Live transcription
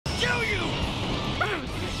kill you!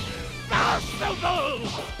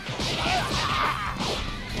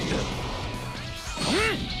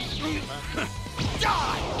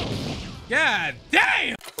 God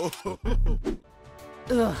damn!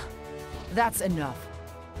 Ugh, that's enough.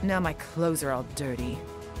 Now my clothes are all dirty.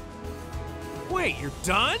 Wait, you're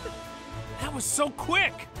done? That was so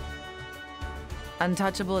quick!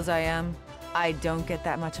 Untouchable as I am, I don't get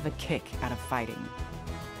that much of a kick out of fighting.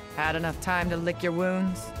 Had enough time to lick your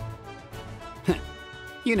wounds?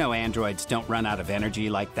 You know androids don't run out of energy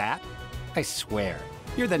like that. I swear,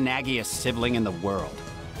 you're the naggiest sibling in the world.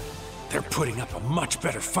 They're putting up a much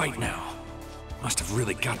better fight now. Must have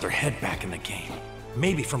really got their head back in the game.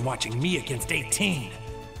 Maybe from watching me against 18.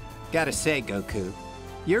 Gotta say, Goku,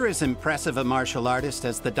 you're as impressive a martial artist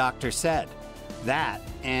as the doctor said. That,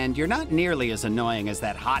 and you're not nearly as annoying as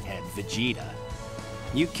that hothead Vegeta.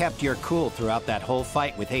 You kept your cool throughout that whole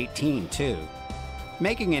fight with 18, too.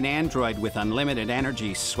 Making an android with unlimited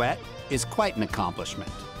energy sweat is quite an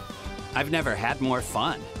accomplishment. I've never had more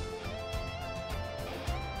fun.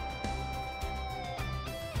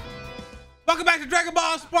 Welcome back to Dragon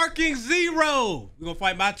Ball Sparking Zero. We're gonna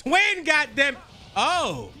fight my twin, goddamn.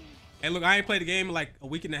 Oh. And look, I ain't played the game in like a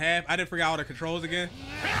week and a half. I didn't figure out all the controls again.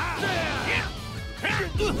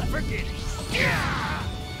 Forget it.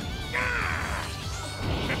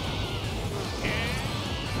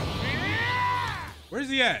 Where's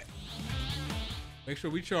he at? Make sure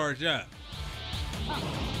we charge up.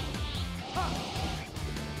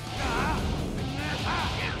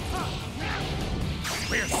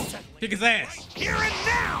 Kick his ass. Here and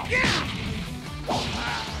now!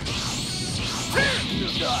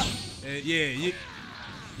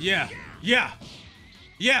 Yeah.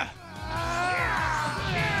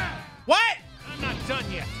 What? I'm not done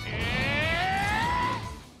yet.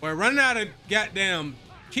 Boy, running out of goddamn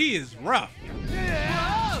key is rough.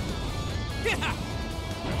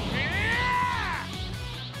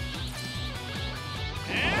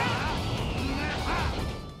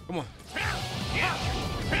 Come on.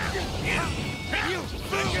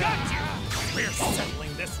 We're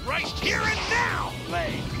settling this right here and now.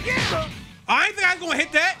 I ain't think I was gonna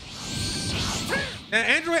hit that. And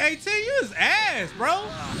Android 18, you his ass, bro.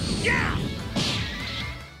 Yeah.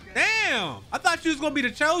 Damn. I thought you was gonna be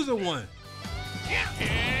the chosen one.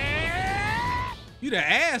 You the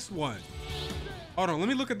ass one. Hold on, let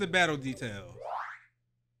me look at the battle detail.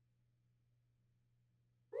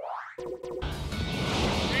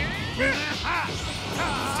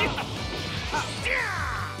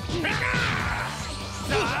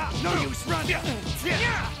 No use running.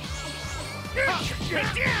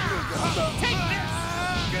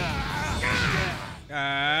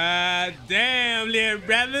 God damn, little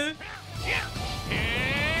brother.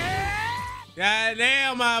 God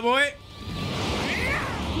damn, my boy.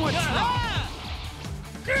 What's wrong?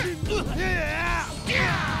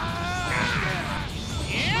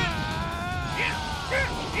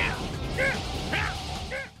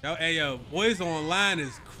 Yo, hey, yo, boys online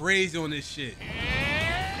is crazy on this shit.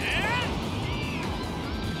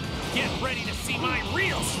 Get ready to see my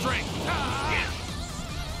real strength.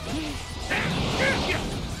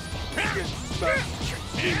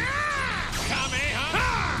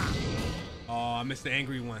 Oh, I missed the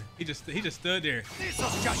angry one. He just stood there. This'll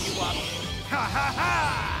shut you up. Ha ha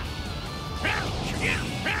ha!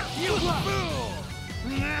 You fool!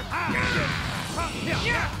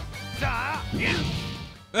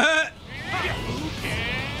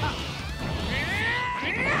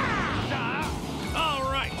 All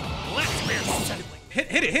right, let's bear settling.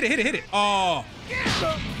 Hit it. Oh.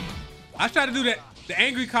 I tried to do that. The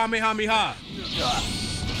angry Kamehameha.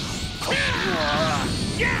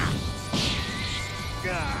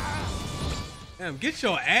 Damn, get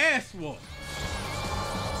your ass whooped.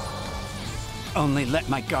 Only let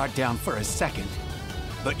my guard down for a second,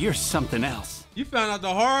 but you're something else. You found out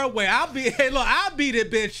the hard way. I'll beat that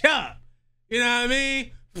bitch up. You know what I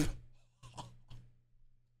mean?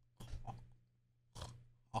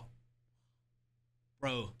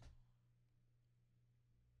 Bro.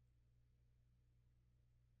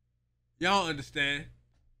 Y'all understand.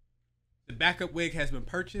 The backup wig has been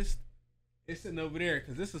purchased. It's sitting over there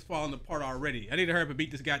because this is falling apart already. I need to hurry up and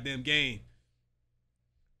beat this goddamn game.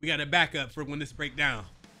 We got a backup for when this breaks down.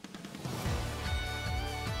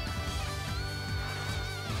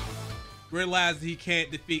 Realizes he can't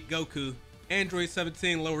defeat Goku, Android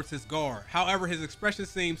 17 lowers his guard. However, his expression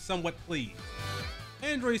seems somewhat pleased.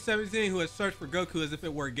 Android 17, who has searched for Goku as if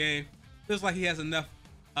it were a game, feels like he has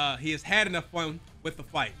had enough fun with the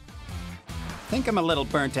fight. Think I'm a little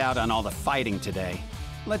burnt out on all the fighting today.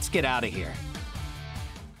 Let's get out of here.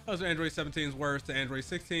 Those are Android 17's words to Android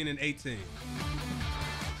 16 and 18.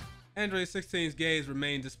 Android 16's gaze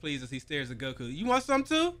remained displeased as he stares at Goku. You want some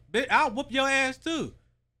too? Bitch, I'll whoop your ass too.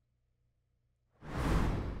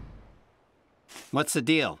 What's the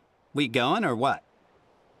deal? We going or what?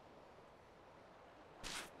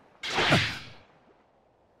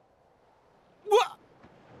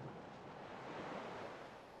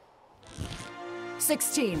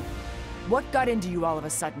 16. What got into you all of a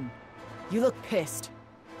sudden? You look pissed.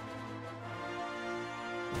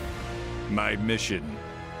 My mission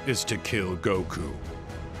is to kill Goku,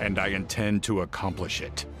 and I intend to accomplish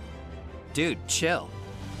it. Dude, chill.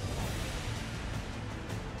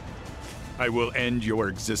 I will end your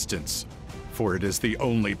existence, for it is the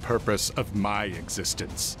only purpose of my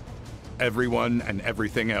existence. Everyone and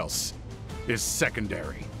everything else is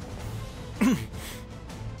secondary.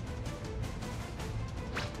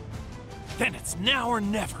 Then it's now or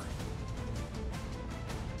never.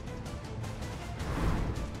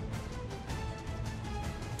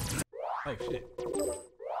 Oh shit.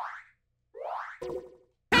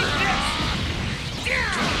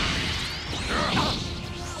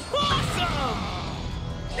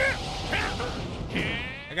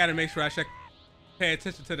 I gotta make sure I pay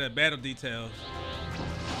attention to the battle details.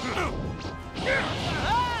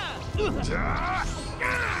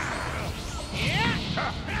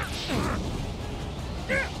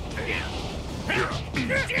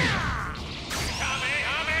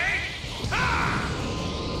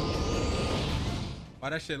 Why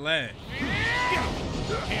that shit lag?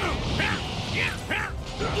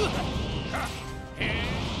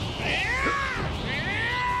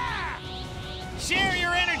 Share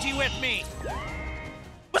your energy with me.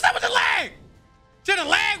 What's up with the lag? Should've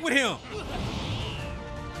lagged with him.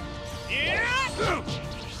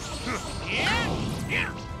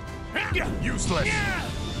 Useless.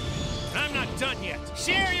 I'm not done yet.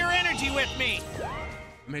 Share your energy with me.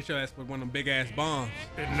 Make sure that's with one of them big ass bombs.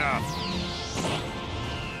 Enough.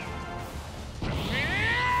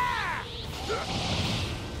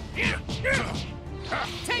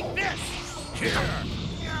 Take this.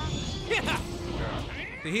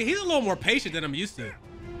 He's a little more patient than I'm used to.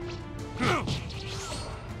 I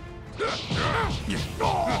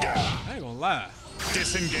ain't gonna lie.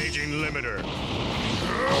 Disengaging limiter.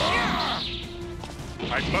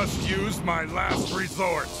 I must use my last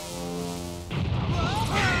resort.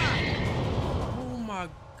 Oh my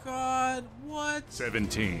god, what?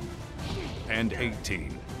 17 and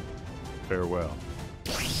 18. Farewell.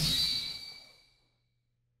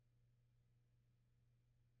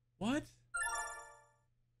 What?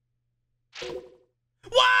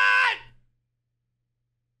 What?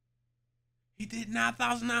 He did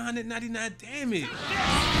 9,999 damage.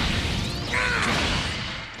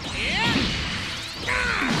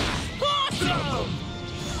 Awesome.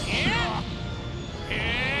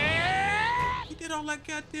 He did all that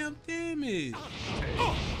goddamn damage.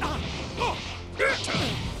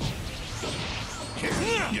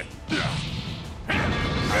 I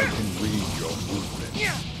can read your movement.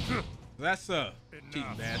 That's a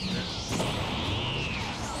cheating bastard.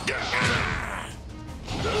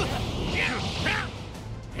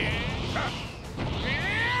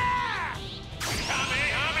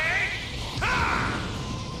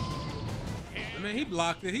 I mean, he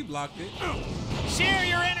blocked it. He blocked it. Share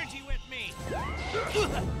your energy with me.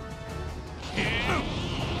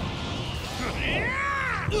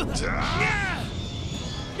 Little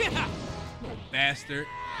bastard.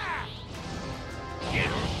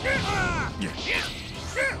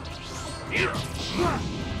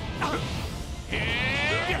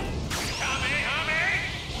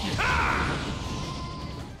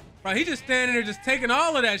 Bro, he just standing there just taking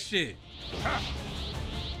all of that shit.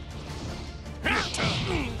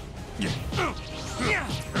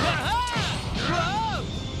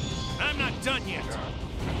 I'm not done yet.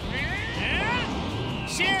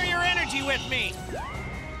 Share your energy with me.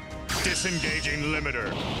 Disengaging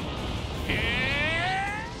limiter.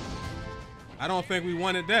 I don't think we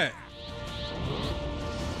wanted that.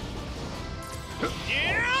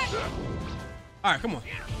 All right, come on.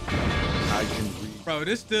 I can read. Bro,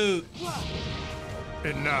 this dude.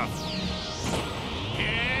 Enough.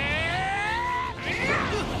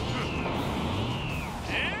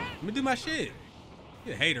 Let me do my shit.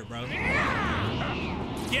 You a hater, bro.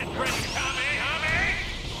 Get ready.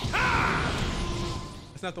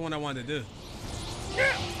 That's not the one I wanted to do.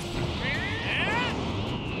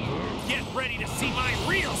 Get ready to see my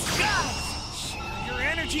real skills. Share your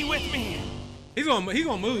energy with me. He's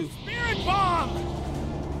gonna move. Spirit bomb.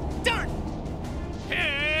 Done.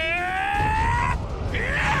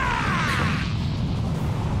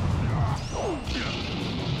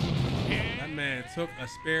 took a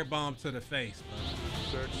spirit bomb to the face,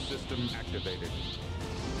 bro. Search system activated.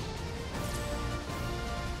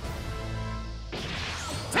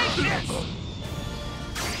 Take this!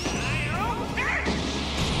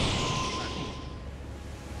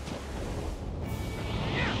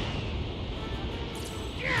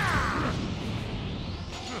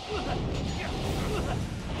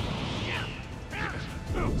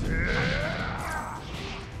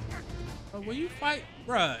 But when you fight,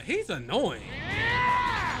 bruh, he's annoying.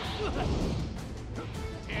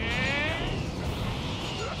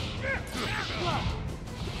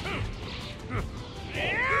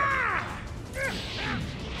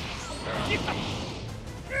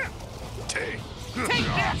 Take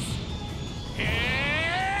this!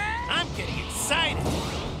 I'm getting excited.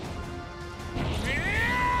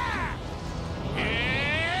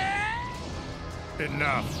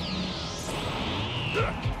 Enough.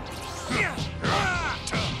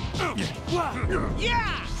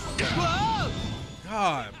 Yeah! Whoa!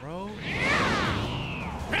 God, bro.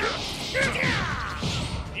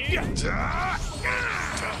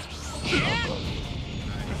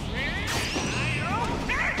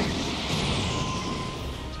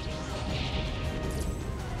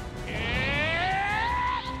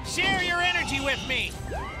 Share your energy with me.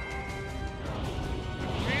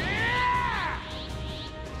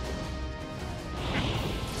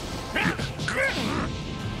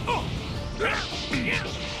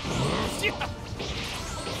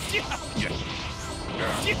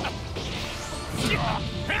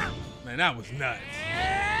 Man, that was nuts.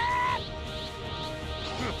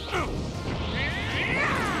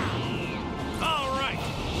 All right,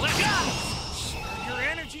 let's go. Share your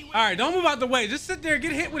energy with All right, don't move out the way. Just sit there and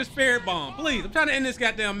get hit with a spirit bomb. Please, I'm trying to end this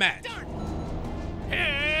goddamn match.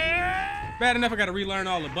 Bad enough I gotta relearn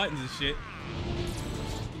all the buttons and shit.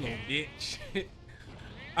 You little bitch.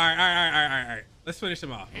 All right. Let's finish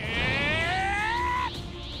him off.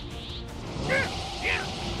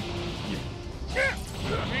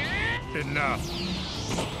 Enough.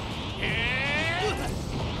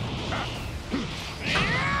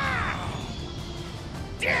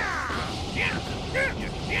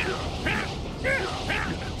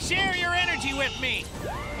 Share your energy with me.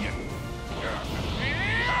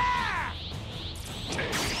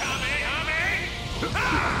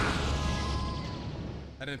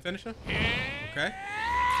 I didn't finish him? Okay.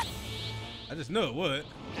 I just knew it would.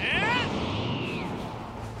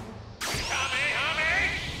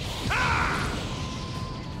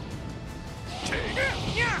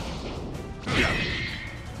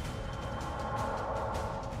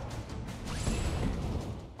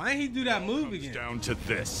 Why didn't he do that move again? Down to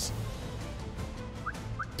this.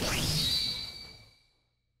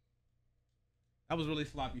 That was really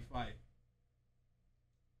sloppy fight.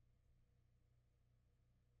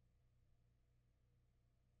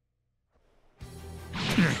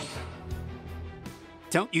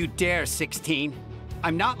 Don't you dare, 16.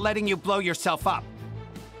 I'm not letting you blow yourself up.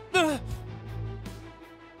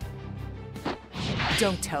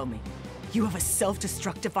 Don't tell me. You have a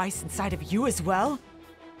self-destruct device inside of you as well?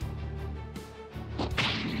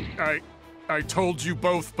 I told you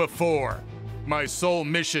both before. My sole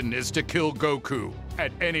mission is to kill Goku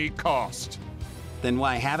at any cost. Then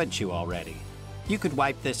why haven't you already? You could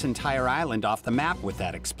wipe this entire island off the map with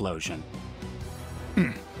that explosion.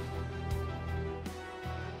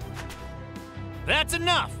 That's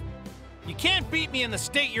enough. You can't beat me in the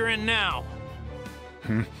state you're in now.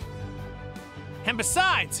 And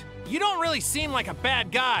besides, you don't really seem like a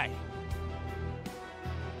bad guy.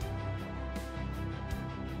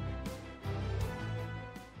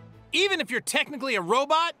 Even if you're technically a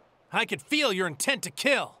robot, I could feel your intent to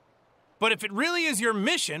kill. But if it really is your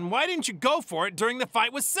mission, why didn't you go for it during the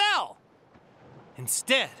fight with Cell?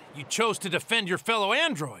 Instead, you chose to defend your fellow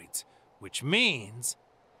androids, which means...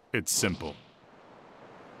 It's simple.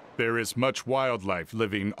 There is much wildlife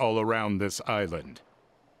living all around this island.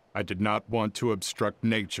 I did not want to obstruct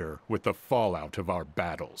nature with the fallout of our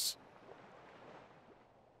battles.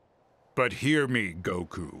 But hear me,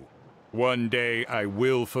 Goku. One day I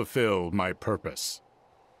will fulfill my purpose.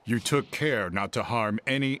 You took care not to harm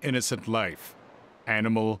any innocent life,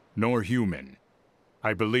 animal nor human.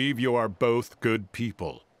 I believe you are both good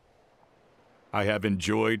people. I have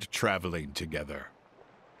enjoyed traveling together.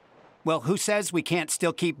 Well, who says we can't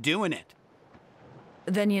still keep doing it?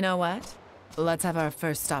 Then you know what? Let's have our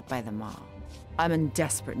first stop by the mall. I'm in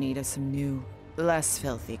desperate need of some new, less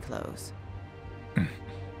filthy clothes.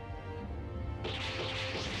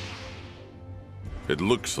 It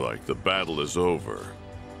looks like the battle is over.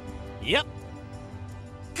 Yep.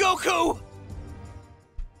 Goku!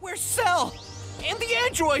 Where's Cell? And the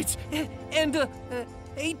androids? and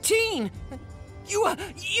 18. You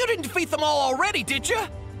didn't defeat them all already, did you?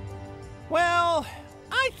 Well,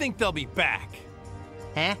 I think they'll be back.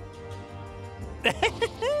 Huh?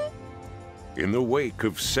 In the wake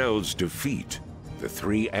of Cell's defeat, the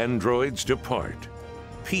three androids depart.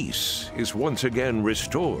 Peace is once again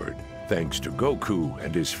restored, thanks to Goku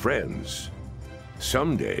and his friends.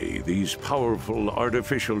 Someday, these powerful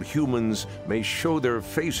artificial humans may show their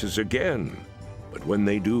faces again. But when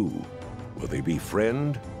they do, will they be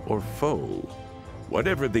friend or foe?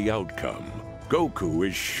 Whatever the outcome, Goku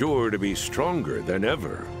is sure to be stronger than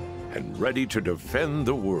ever and ready to defend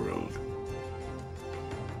the world.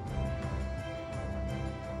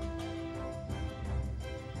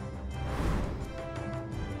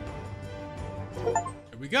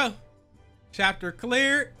 Here we go. Chapter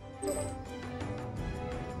cleared.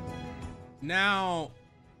 Now,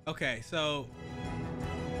 okay, so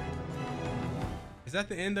is that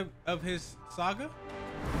the end of his saga?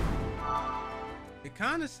 It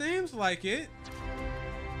kind of seems like it.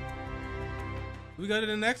 We go to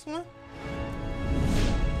the next one.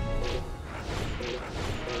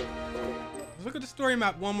 Let's look at the story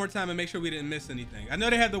map one more time and make sure we didn't miss anything. I know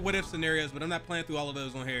they have the what if scenarios, but I'm not playing through all of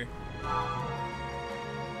those on here.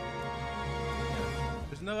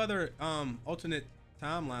 There's no other alternate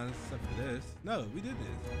timelines except for this. No, we did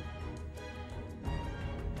this.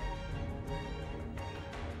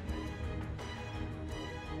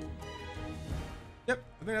 Yep,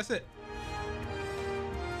 I think that's it.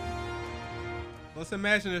 Let's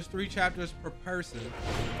imagine there's 3 chapters per person.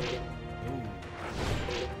 Ooh.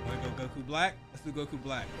 Wanna go Goku Black? Let's do Goku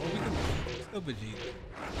Black. Or we can still Vegeta.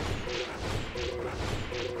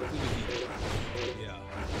 Let's do Vegeta.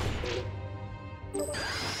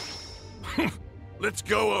 Yeah. Let's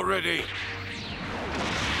go already.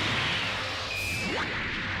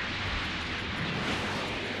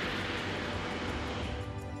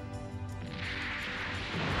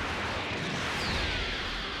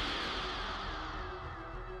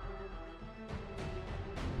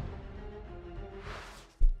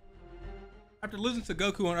 After losing to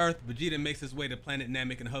Goku on Earth, Vegeta makes his way to planet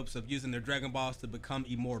Namek in hopes of using their Dragon Balls to become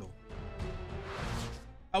immortal.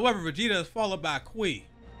 However, Vegeta is followed by Kui,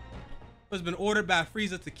 who has been ordered by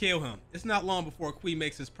Frieza to kill him. It's not long before Kui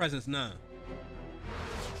makes his presence known.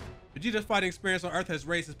 Vegeta's fighting experience on Earth has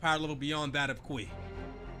raised his power level beyond that of Kui.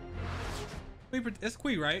 It's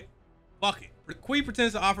Kui, right? Fuck it. Kui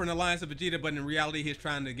pretends to offer an alliance to Vegeta, but in reality, he's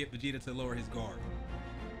trying to get Vegeta to lower his guard.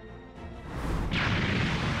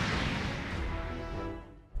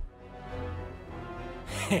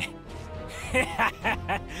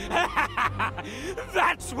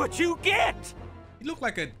 That's what you get! You look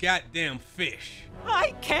like a goddamn fish.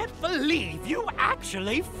 I can't believe you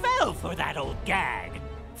actually fell for that old gag.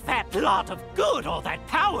 Fat lot of good all that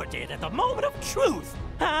power did at the moment of truth,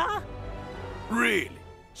 huh? Really?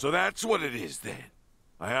 So that's what it is then?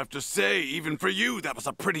 I have to say, even for you, that was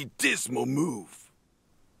a pretty dismal move.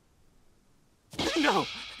 No,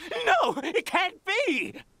 it can't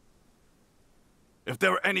be! If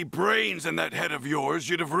there were any brains in that head of yours,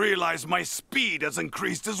 you'd have realized my speed has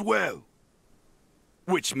increased as well.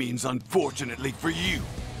 Which means, unfortunately for you,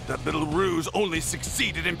 that little ruse only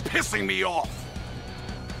succeeded in pissing me off.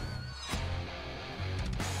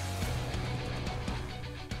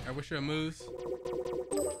 I wish your moves.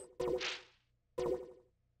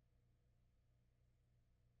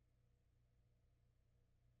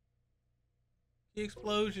 The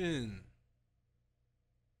explosion.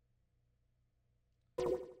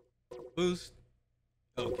 Boost.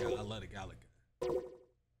 Oh god, I love the Galaga.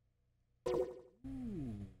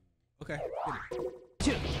 Ooh. Okay,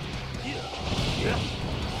 get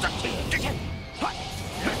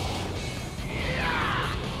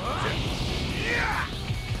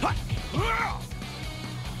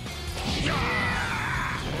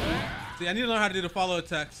See, I need to learn how to do the follow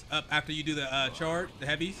attacks up after you do the charge, the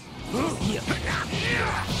heavies.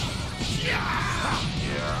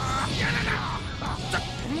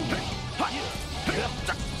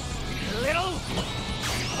 Little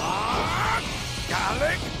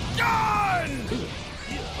Gallic gun!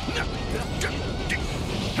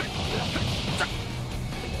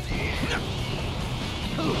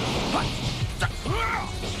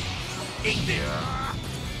 eat this.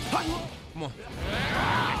 Come on.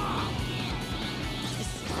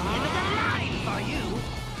 End of the line for you.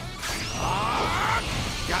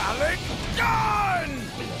 Gallic gun!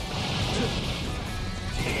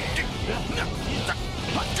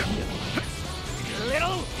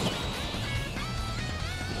 Little.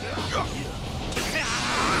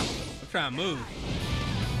 I'm trying to move.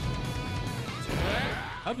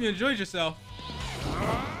 Hope you enjoyed yourself.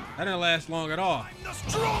 That didn't last long at all. I'm the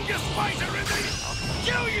strongest fighter in the... I'll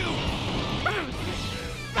kill you!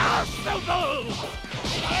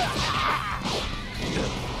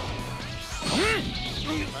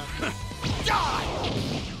 Die!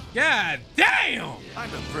 God damn! I'm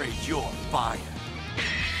afraid you're fired.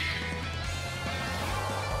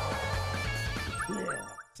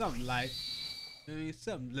 Something light. I mean,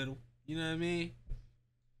 something little. You know what I mean?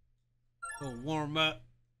 Go warm up.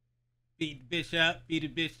 Beat the bitch up. Beat the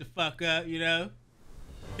bitch the fuck up, you know?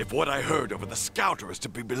 If what I heard over the scouter is to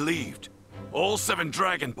be believed, all 7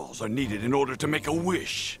 Dragon Balls are needed in order to make a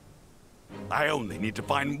wish. I only need to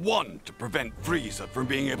find one to prevent Frieza from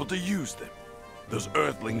being able to use them. Those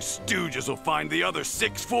Earthling stooges will find the other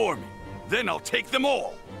 6 for me. Then I'll take them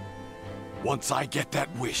all. Once I get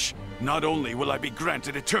that wish, not only will I be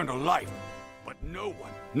granted eternal life, but no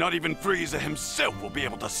one, not even Frieza himself, will be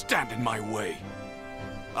able to stand in my way.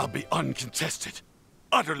 I'll be uncontested,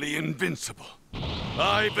 utterly invincible.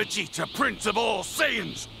 I, Vegeta, Prince of all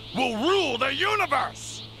Saiyans, will rule the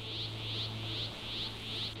universe!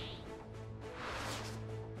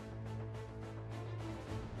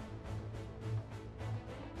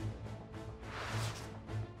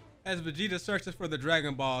 As Vegeta searches for the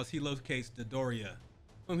Dragon Balls, he locates Dodoria,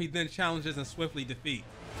 whom he then challenges and swiftly defeats.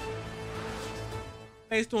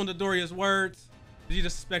 Based on Dodoria's words, Vegeta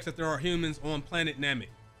suspects that there are humans on planet Namek.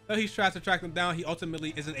 Though he tries to track them down, he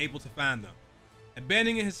ultimately isn't able to find them.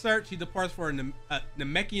 Abandoning his search, he departs for a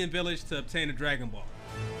Namekian village to obtain a Dragon Ball.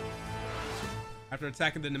 After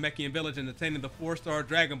attacking the Namekian village and obtaining the 4-star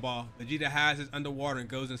Dragon Ball, Vegeta hides his underwater and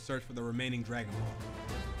goes in search for the remaining Dragon Ball.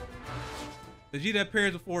 Vegeta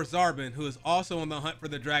appears before Zarbon, who is also on the hunt for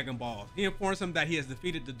the Dragon Balls. He informs him that he has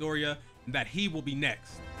defeated Dodoria and that he will be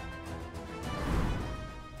next.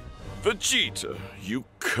 Vegeta, you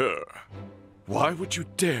cur. Why would you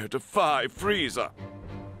dare defy Frieza?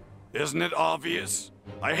 Isn't it obvious?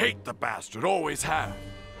 I hate the bastard, always have.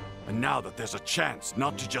 And now that there's a chance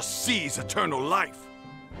not to just seize eternal life,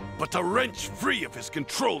 but to wrench free of his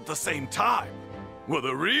control at the same time, well,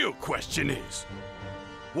 the real question is,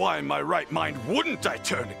 why in my right mind wouldn't I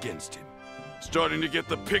turn against him? Starting to get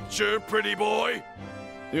the picture, pretty boy?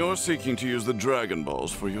 You're seeking to use the Dragon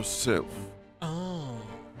Balls for yourself. Oh,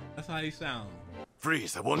 that's how he sounds.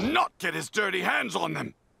 Frieza will not get his dirty hands on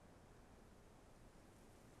them!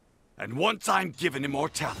 And once I'm given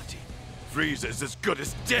immortality, Frieza is as good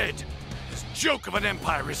as dead. His joke of an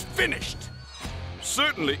empire is finished.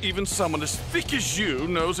 Certainly, even someone as thick as you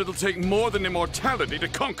knows it'll take more than immortality to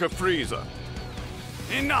conquer Frieza.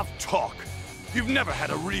 Enough talk. You've never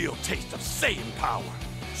had a real taste of Saiyan power.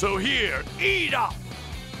 So here, eat up!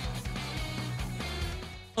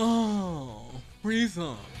 Oh,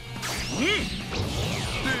 Frieza.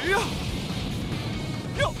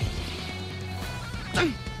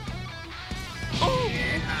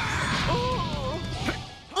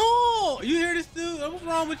 Oh, you hear this dude? What's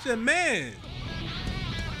wrong with your man?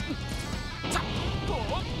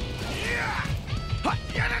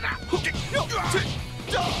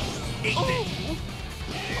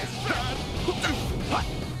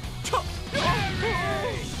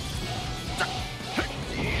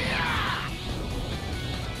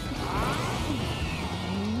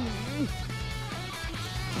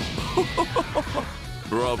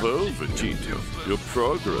 Bravo, Vegeta. Your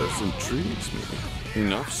progress intrigues me.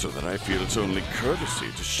 Enough so that I feel it's only courtesy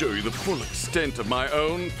to show you the full extent of my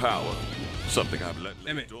own power. Something I've let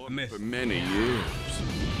live dormant for many years.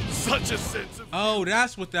 Such a sense of... Oh,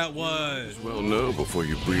 that's what that was. Well, know before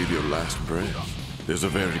you breathe your last breath. There's a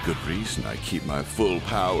very good reason I keep my full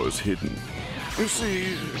powers hidden. You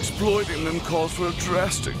see, exploiting them calls for a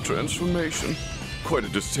drastic transformation. Quite a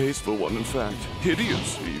distasteful one, in fact.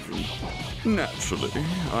 Hideous, even. Naturally,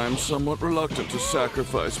 I'm somewhat reluctant to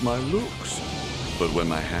sacrifice my looks. But when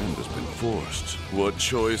my hand has been forced, what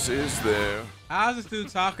choice is there? How's this dude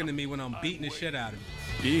talking to me when I'm beating the shit out of him?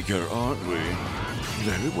 Eager, aren't we?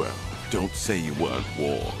 Very well. Don't say you weren't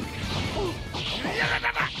warned.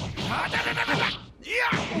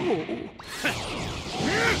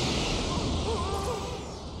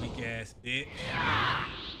 Weak ass bitch.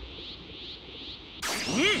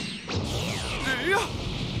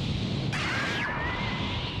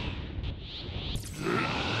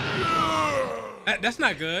 That's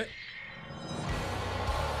not good.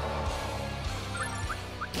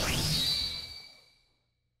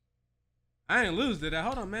 I ain't lose, did I?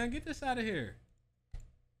 Hold on, man. Get this out of here.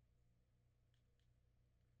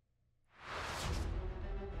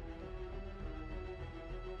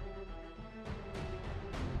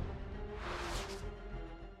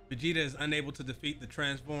 Vegeta is unable to defeat the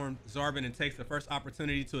transformed Zarbon and takes the first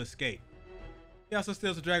opportunity to escape. He also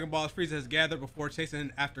steals the Dragon Balls Frieza has gathered before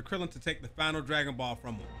chasing after Krillin to take the final Dragon Ball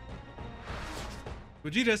from him.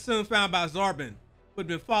 Vegeta is soon found by Zarbin, who had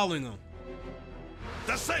been following him.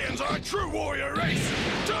 The Saiyans are a true warrior race!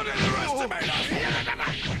 Don't underestimate us!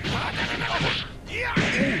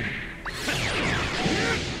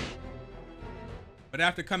 But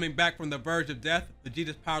after coming back from the verge of death,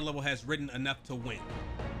 Vegeta's power level has risen enough to win.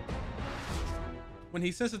 When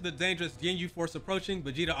he senses the dangerous Ginyu Force approaching,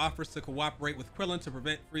 Vegeta offers to cooperate with Krillin to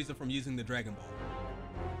prevent Frieza from using the Dragon Ball.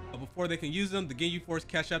 But before they can use them, the Ginyu Force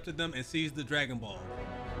catch up to them and seize the Dragon Ball.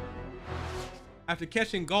 After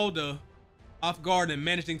catching Golda off guard and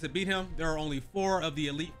managing to beat him, there are only 4 of the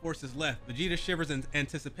elite forces left. Vegeta shivers in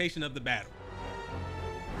anticipation of the battle.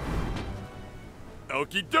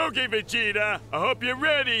 Okie dokie, Vegeta. I hope you're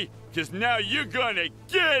ready, because now you're gonna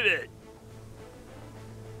get it.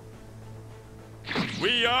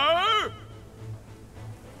 We are...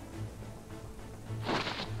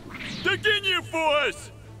 the Ginyu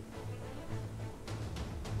Force!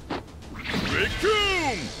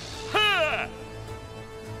 Recoome! Ha!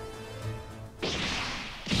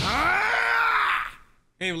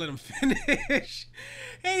 Ain't even let him finish.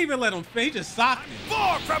 Ain't even let him finish. He just socked him.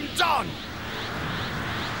 Far from done!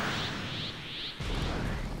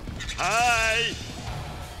 Hi!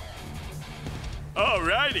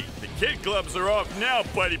 Alrighty, the kid gloves are off now,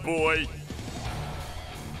 buddy boy.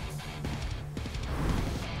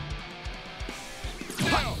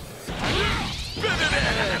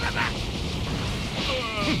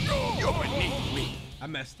 You're beneath me! I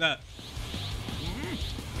messed up.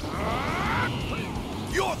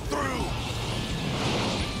 You're through!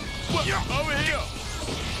 Over here!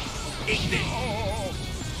 Eat this!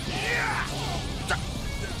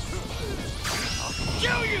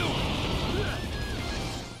 Kill you!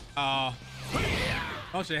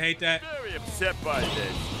 Don't you hate that? Very upset by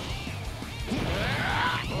this.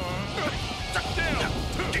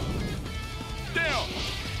 Down!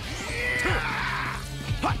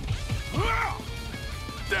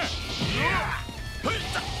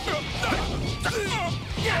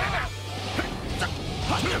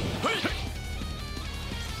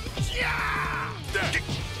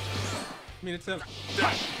 You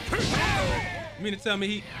mean to tell me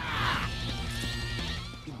he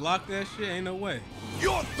blocked that shit? Ain't no way.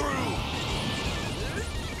 You're through!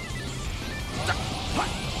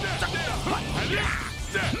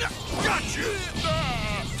 Got you!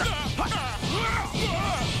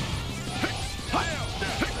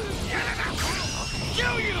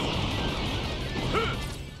 Kill you!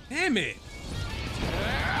 Damn it!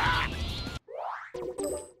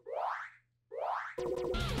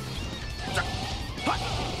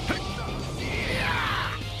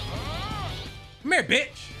 Come here,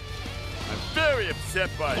 bitch! I'm very upset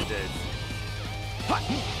by this.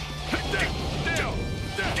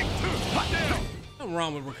 What's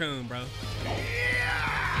wrong with Raccoon, bro?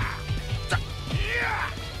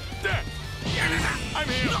 I'm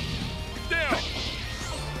here. Down.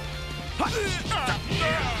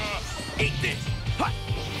 Eat this!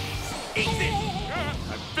 Eat this!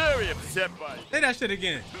 I'm very upset by it. Say that shit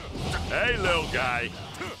again. Hey, little guy.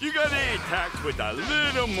 You got any attacks with a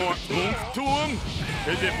little more oomph to them?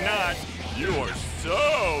 Because if not, you are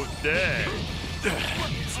so dead.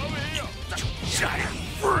 Over here. Giant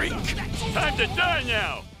freak! Time to die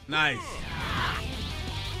now. Nice.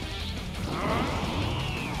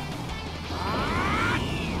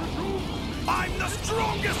 I'm the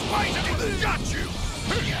strongest fighter! Got you!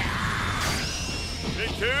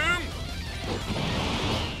 Victim.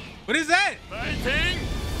 What is that? Fighting.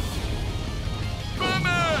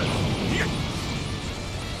 Bombers.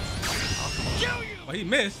 Kill you! Oh, he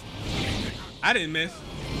missed. I didn't miss.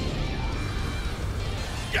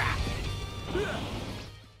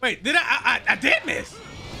 Wait, did I did miss.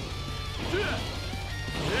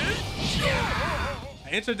 I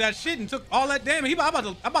entered that shit and took all that damage.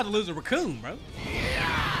 I'm about to lose a Raccoon, bro.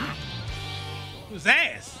 His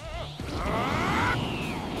ass.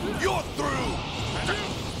 You're through!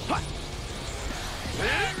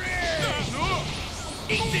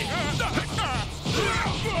 Eat it!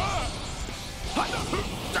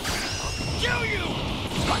 Kill you!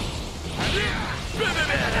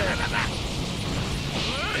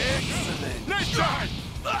 Excellent! Nice try.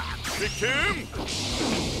 Victim.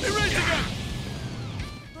 Erase again.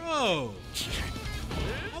 Bro.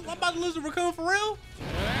 I'm about to lose a Raccoon for real?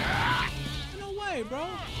 No way, bro.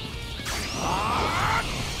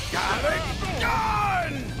 Got it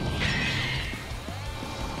done!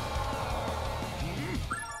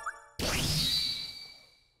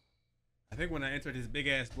 I think when I entered his big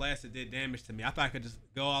ass blast, it did damage to me. I thought I could just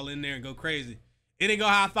go all in there and go crazy. It didn't go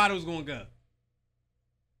how I thought it was gonna go.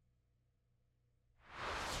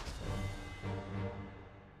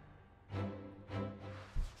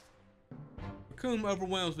 Raccoon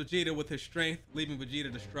overwhelms Vegeta with his strength, leaving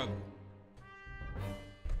Vegeta to struggle.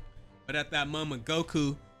 But at that moment,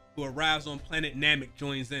 Goku, who arrives on planet Namek,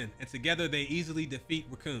 joins in, and together they easily defeat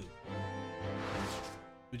Raccoon.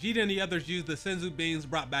 Vegeta and the others use the Senzu beams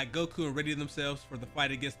brought back Goku and ready themselves for the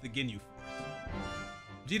fight against the Ginyu Force.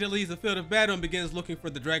 Vegeta leaves the field of battle and begins looking for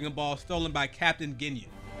the Dragon Ball stolen by Captain Ginyu.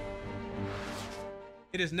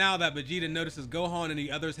 It is now that Vegeta notices Gohan and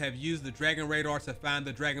the others have used the Dragon Radar to find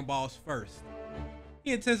the Dragon Balls first.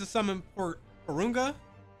 He intends to summon Porunga,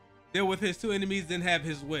 deal with his two enemies, then have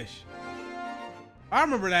his wish. I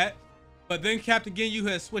remember that, but then Captain Ginyu, who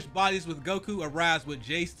has switched bodies with Goku, arrives with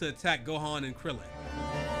Jace to attack Gohan and Krillin.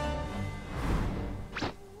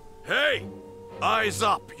 Hey! Eyes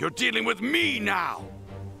up! You're dealing with me now!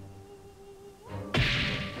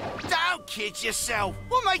 Don't kid yourself!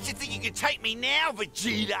 What makes you think you can take me now,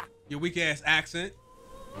 Vegeta? Your weak-ass accent.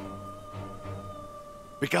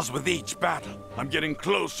 Because with each battle, I'm getting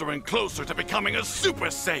closer and closer to becoming a Super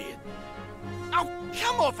Saiyan! Oh,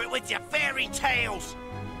 come off it with your fairy tales!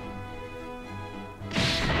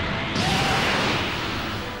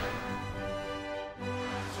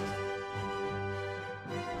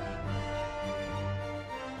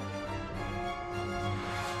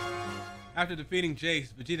 After defeating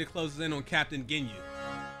Jace, Vegeta closes in on Captain Ginyu.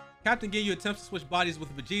 Captain Ginyu attempts to switch bodies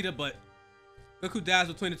with Vegeta, but Goku dies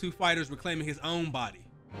between the two fighters, reclaiming his own body.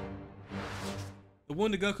 The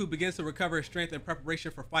wounded Goku begins to recover his strength in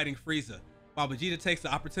preparation for fighting Frieza, while Vegeta takes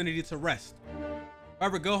the opportunity to rest.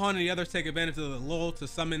 However, Gohan and the others take advantage of the lull to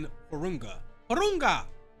summon Porunga. Porunga!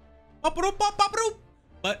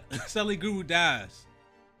 But suddenly Guru dies.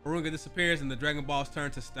 Porunga disappears and the Dragon Balls turn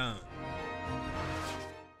to stone.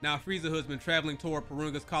 Now Frieza, who has been traveling toward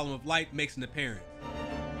Porunga's column of light, makes an appearance.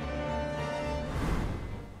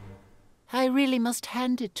 I really must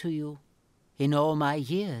hand it to you. In all my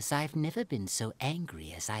years, I've never been so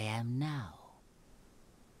angry as I am now.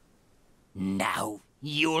 Now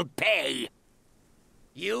you'll pay!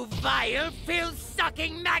 You vile,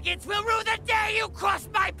 filth-sucking maggots will rue the day you cross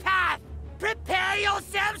my path! Prepare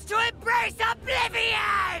yourselves to embrace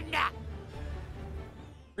oblivion!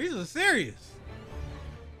 Frieza's serious.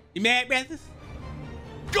 You mad, brothers?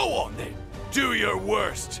 Go on then, do your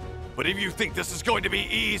worst. But if you think this is going to be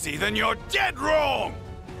easy, then you're dead wrong!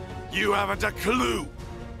 You haven't a clue.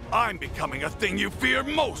 I'm becoming a thing you fear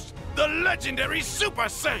most, the legendary Super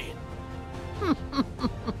Saiyan!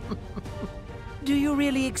 Do you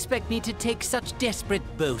really expect me to take such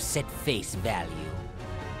desperate boasts at face value?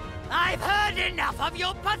 I've heard enough of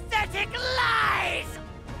your pathetic lies!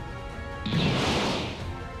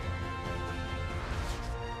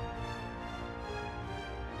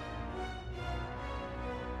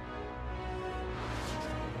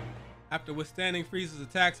 After withstanding Frieza's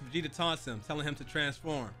attacks, Vegeta taunts him, telling him to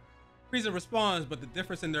transform. Frieza responds, but the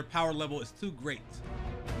difference in their power level is too great.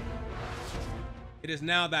 It is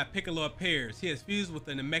now that Piccolo appears. He has fused with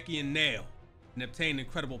the Namekian Nail and obtained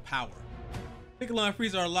incredible power. Piccolo and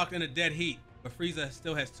Frieza are locked in a dead heat, but Frieza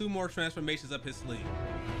still has 2 more transformations up his sleeve.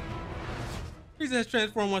 Frieza has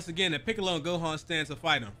transformed once again, and Piccolo and Gohan stand to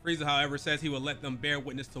fight him. Frieza, however, says he will let them bear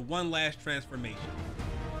witness to one last transformation.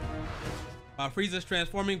 While Frieza is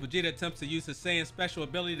transforming, Vegeta attempts to use his Saiyan special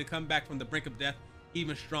ability to come back from the brink of death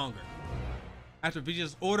even stronger. After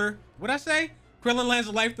Vegeta's order, what'd I say? Krillin lands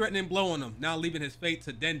a life-threatening blow on him, now leaving his fate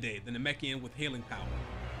to Dende, the Namekian with healing power.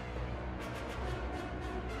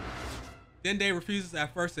 Dende refuses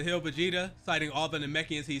at first to heal Vegeta, citing all the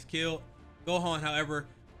Namekians he's killed. Gohan, however,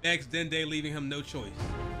 begs Dende, leaving him no choice.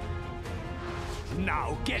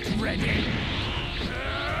 Now get ready!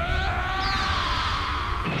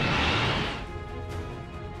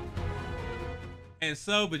 And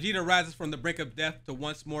so, Vegeta rises from the brink of death to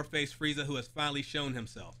once more face Frieza, who has finally shown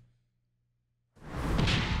himself.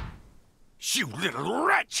 You little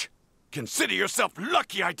wretch! Consider yourself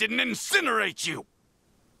lucky I didn't incinerate you!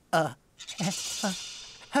 The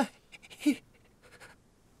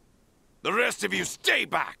rest of you stay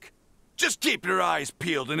back! Just keep your eyes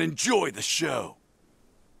peeled and enjoy the show.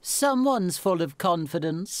 Someone's full of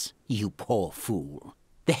confidence, you poor fool.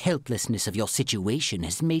 The helplessness of your situation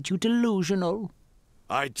has made you delusional.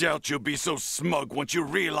 I doubt you'll be so smug once you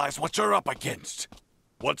realize what you're up against.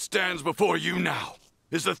 What stands before you now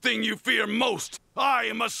is the thing you fear most. I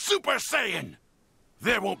am a Super Saiyan!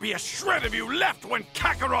 There won't be a shred of you left when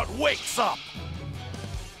Kakarot wakes up!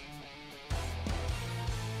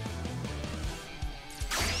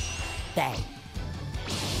 Bang.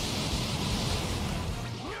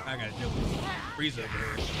 I gotta deal with Frieza over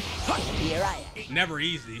here. Here I am. Never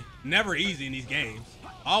easy. Never easy in these games.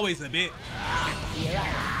 Always a bitch. Here I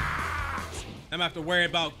am. I'm gonna have to worry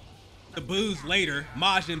about the Boos later.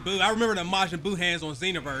 Majin Buu. I remember the Majin Buu hands on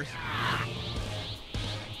Xenoverse.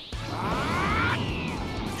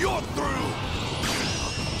 You're through!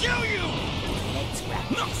 Kill you! Let's wrap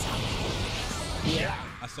this up. Here.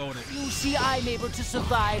 I sold it. You see, I'm able to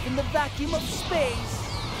survive in the vacuum of space.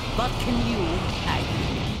 But can you?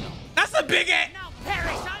 That's a big ass. Now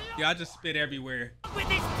perish Yeah, I just spit everywhere. with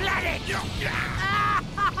this planet!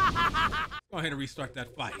 Go ahead and restart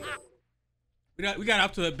that fight. We got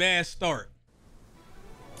up to a bad start.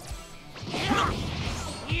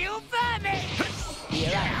 You vermin!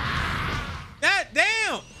 Here I God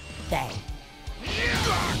damn! Bang.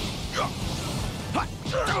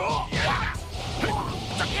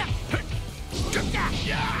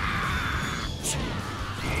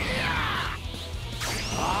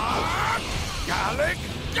 Gallic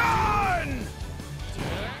gun!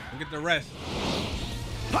 We'll get the rest.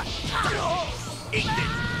 Eat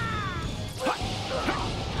this!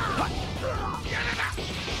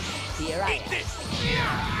 Here I Eat this!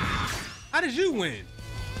 How did you win?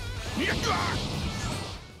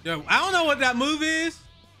 Yo, I don't know what that move is.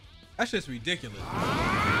 That's just ridiculous.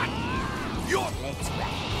 You're Let's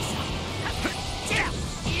wrap this up.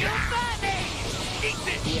 You vermin! eat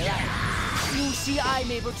this! Here I You see, I'm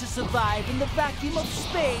able to survive in the vacuum of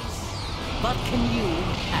space. But can you?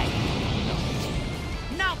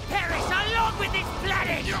 Now perish along with this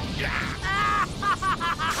planet!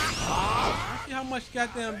 See how much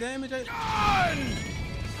goddamn damage I...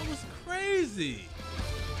 That was crazy.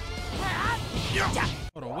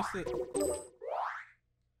 Hold on, what's it?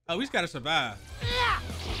 Oh, we just gotta survive.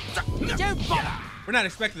 Don't bother! We're not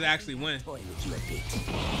expected to actually win. Toy with you a bit.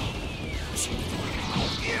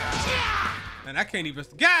 Man, I can't even...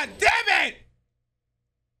 God damn it!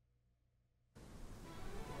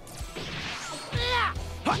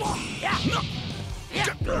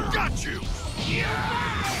 Got you!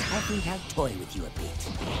 I think I'll toy with you a bit.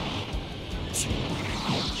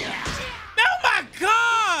 Oh my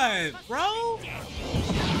god, bro!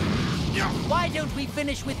 Why don't we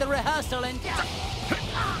finish with the rehearsal and...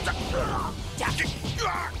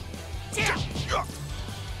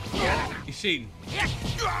 He's cheating.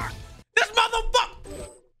 This motherfucker!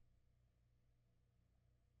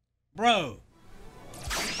 Bro.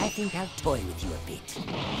 I think I'll toy with you a bit.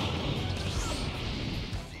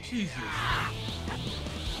 Jesus.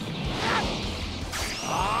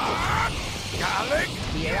 Gallic!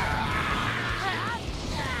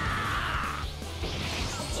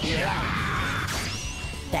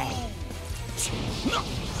 Bang.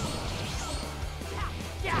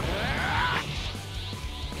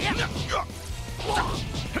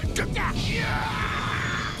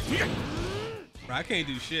 Bro, I can't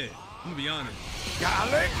do shit. I'm gonna be honest.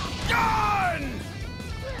 Gallic gun!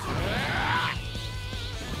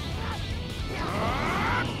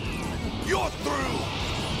 You're through!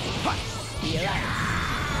 Here I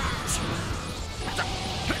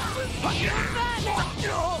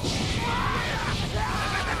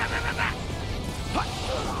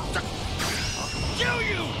Kill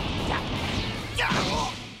you!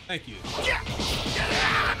 Thank you.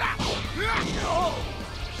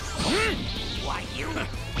 Why, you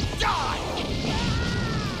die!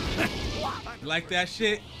 You like that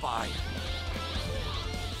shit? Fire.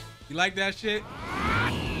 You like that shit?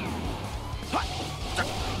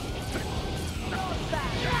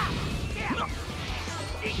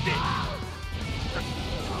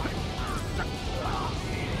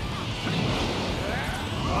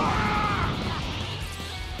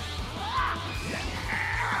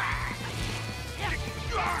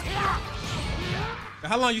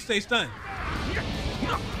 How long you stay stunned?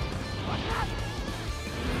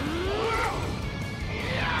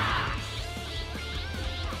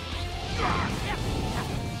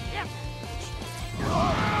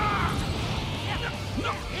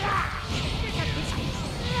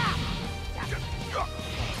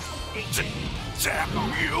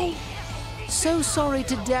 Damn you! So sorry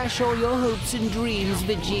to dash all your hopes and dreams,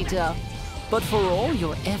 Vegeta. But for all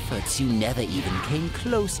your efforts, you never even came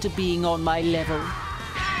close to being on my level.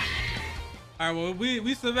 All right, well,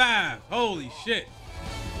 we survived. Holy shit.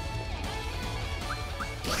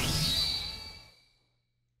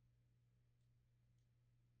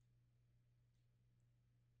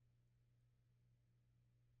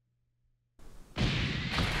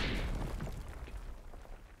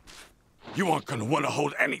 You aren't gonna want to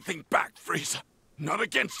hold anything back, Frieza. Not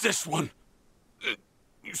against this one.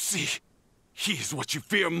 You see, he is what you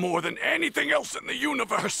fear more than anything else in the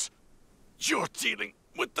universe. You're dealing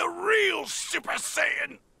with the real Super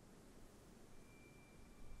Saiyan.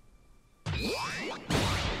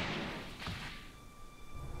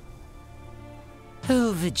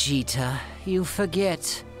 Oh, Vegeta, you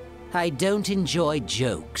forget. I don't enjoy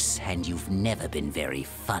jokes, and you've never been very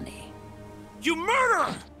funny. You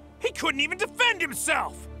murderer! He couldn't even defend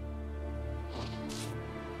himself!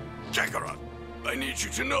 Kakarot, I need you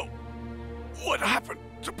to know what happened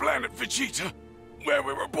to planet Vegeta, where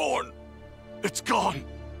we were born. It's gone,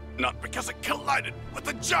 not because it collided with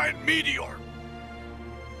a giant meteor.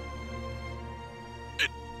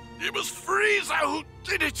 It was Frieza who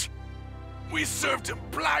did it. We served him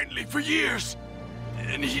blindly for years,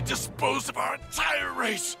 and he disposed of our entire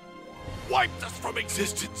race, wiped us from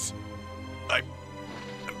existence. I'm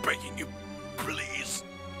begging you, please,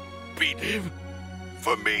 beat him.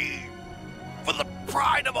 For me, for the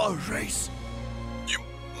pride of our race. You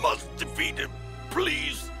must defeat him,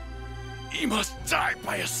 please. He must die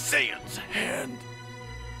by a Saiyan's hand.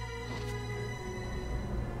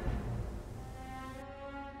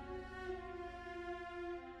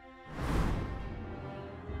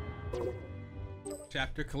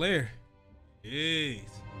 Chapter clear. Jeez.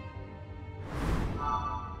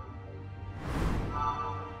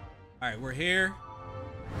 Alright, we're here.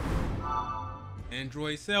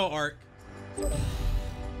 Android Cell arc.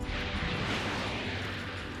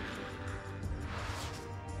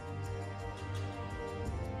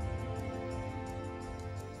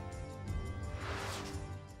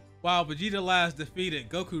 While Vegeta lies defeated,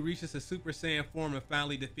 Goku reaches his Super Saiyan form and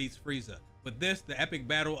finally defeats Frieza. With this, the epic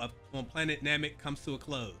battle on planet Namek comes to a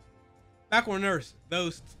close. Back on Earth,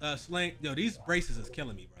 those slang, yo, these braces is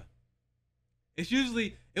killing me, bro.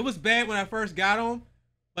 It was bad when I first got them,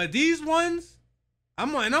 but these ones,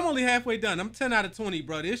 I'm only halfway done. I'm 10 out of 20,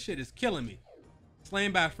 bro. This shit is killing me.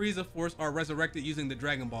 Slain by Frieza Force are resurrected using the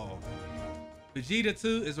Dragon Ball. Vegeta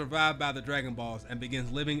too is revived by the Dragon Balls and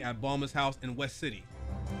begins living at Bulma's house in West City.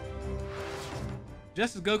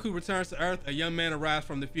 Just as Goku returns to Earth, a young man arrives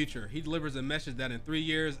from the future. He delivers a message that in 3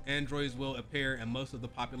 years, androids will appear and most of the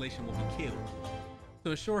population will be killed.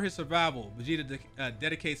 To ensure his survival, Vegeta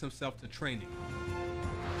dedicates himself to training.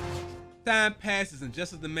 Time passes, and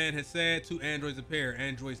just as the man had said, 2 androids appear,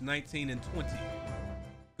 androids 19 and 20.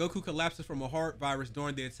 Goku collapses from a heart virus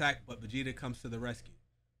during the attack, but Vegeta comes to the rescue.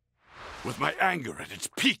 With my anger at its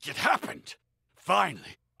peak, it happened.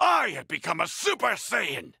 Finally, I had become a Super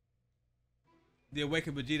Saiyan. The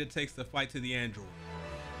awakened Vegeta takes the fight to the android.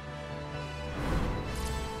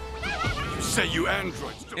 You say you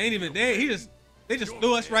androids don't... Ain't even they just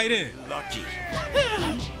threw us right in. Lucky.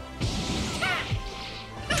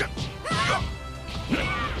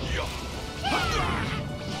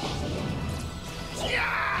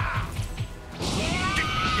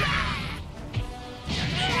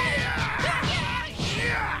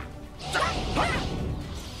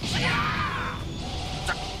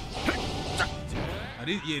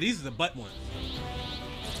 These are the butt ones.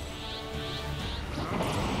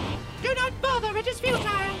 Do not bother, it is futile.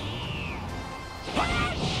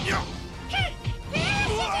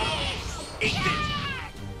 Eat this!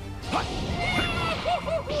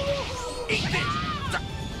 Eat this!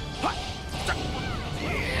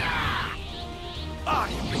 I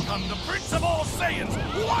have become the Prince of all Saiyans!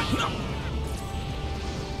 What?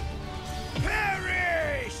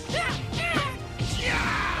 Perish!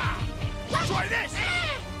 Try this!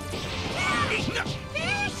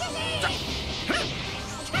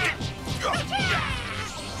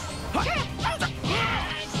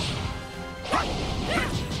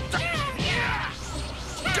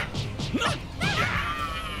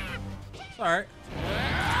 Alright.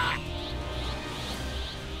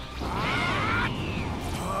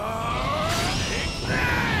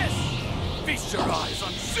 Feast your eyes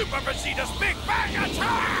on Super Vegeta's Big Bang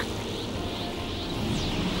Attack!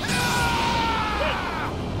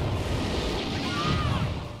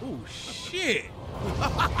 Oh shit!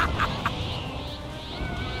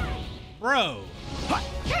 Bro!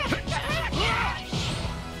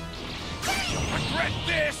 You'll regret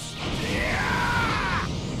this!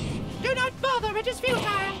 Do not bother, it is futile.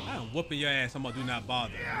 I'm whooping your ass. I'm gonna do not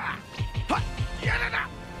bother.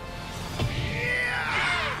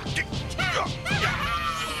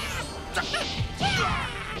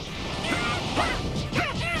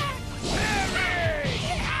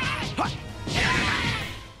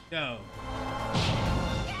 Yo.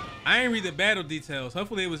 I ain't read the battle details.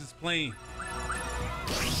 Hopefully it was explained.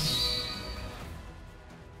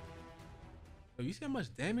 Yo, you see how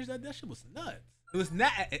much damage that shit was nuts. It was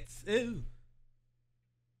nuts. Ew.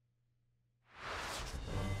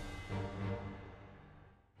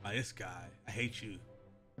 Oh, this guy. I hate you.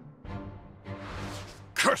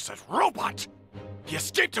 Cursed robot! He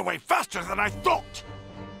escaped away faster than I thought!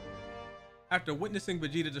 After witnessing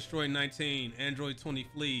Vegeta destroy 19, Android 20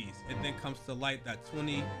 flees. It then comes to light that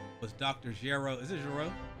 20 was Dr. Gero. Is it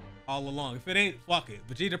Gero? All along. If it ain't, fuck it.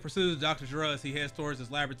 Vegeta pursues Dr. Gero as he heads towards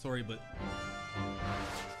his laboratory, but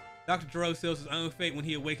Dr. Gero seals his own fate when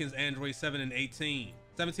he awakens Android 17 and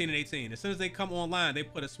 18. As soon as they come online, they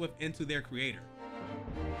put a swift end to their creator.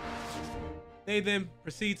 They then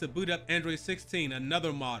proceed to boot up Android 16,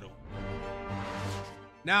 another model.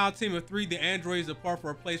 Now a team of 3, the androids depart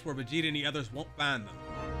for a place where Vegeta and the others won't find them.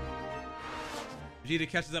 Vegeta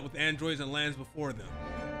catches up with the androids and lands before them.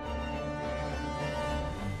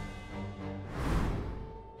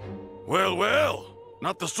 Well, well,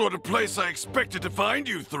 not the sort of place I expected to find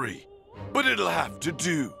you 3, but it'll have to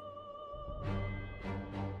do.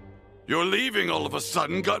 Your leaving all of a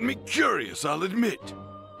sudden got me curious, I'll admit.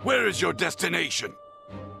 Where is your destination?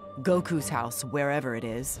 Goku's house, wherever it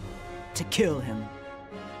is. To kill him.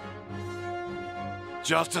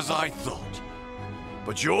 Just as I thought.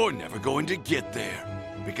 But you're never going to get there,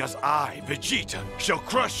 because I, Vegeta, shall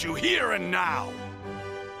crush you here and now!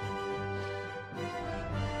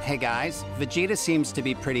 Hey guys, Vegeta seems to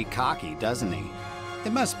be pretty cocky, doesn't he?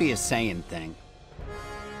 It must be a Saiyan thing.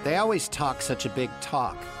 They always talk such a big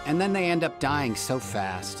talk, and then they end up dying so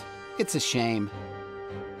fast. It's a shame.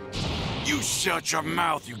 You shut your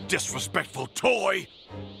mouth, you disrespectful toy!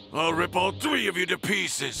 I'll rip all 3 of you to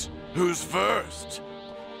pieces. Who's first?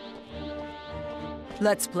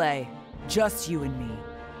 Let's play. Just you and me.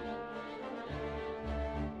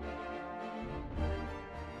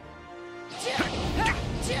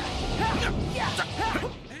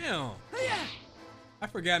 Damn. I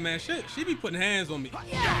forgot, man. She be putting hands on me.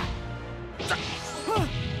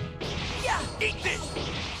 Eat this!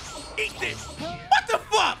 Eat this! What the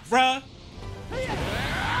fuck, bruh?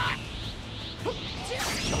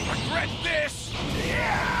 You'll regret this!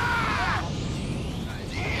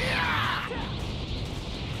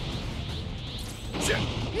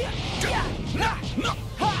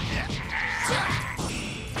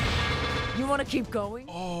 You want to keep going?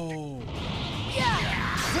 Oh.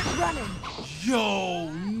 Quit running. Yo,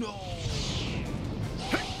 no.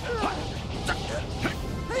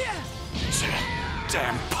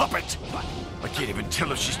 Damn puppet! I can't even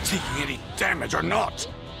tell if she's taking any damage or not.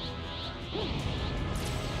 You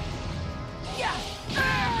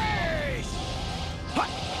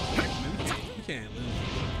can't lose.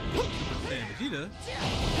 Vegeta.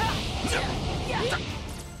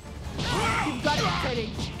 You've got it, Teddy.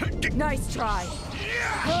 Nice try.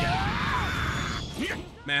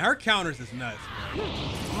 Man, her counters is nuts, bro.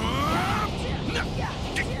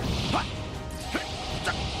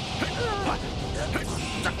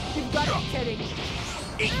 You've got it, Teddy.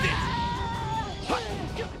 Eat this!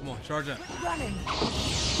 Come on, charge up. Running.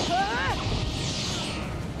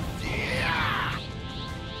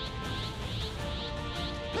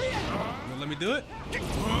 You let me do it?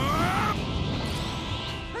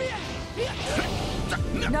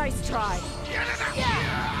 Nice try.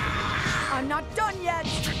 I'm not done yet.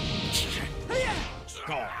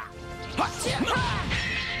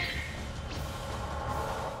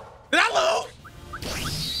 Did I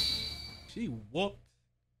lose? She whooped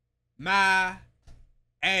my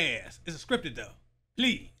ass. It's scripted though.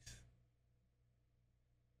 Please.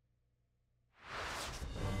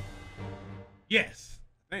 Yes.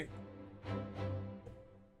 I think.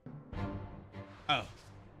 Oh.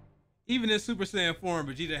 Even in Super Saiyan form,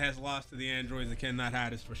 Vegeta has lost to the androids and cannot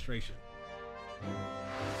hide his frustration.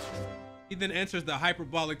 He then enters the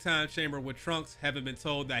hyperbolic time chamber with Trunks, having been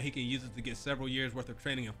told that he can use it to get several years worth of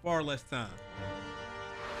training in far less time.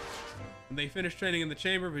 When they finish training in the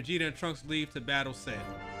chamber, Vegeta and Trunks leave to battle Cell.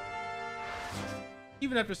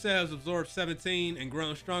 Even after Cell has absorbed 17 and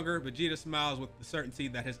grown stronger, Vegeta smiles with the certainty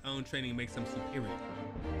that his own training makes him superior.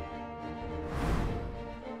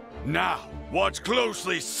 Now, watch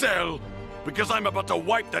closely, Cell, because I'm about to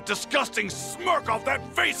wipe that disgusting smirk off that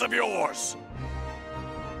face of yours!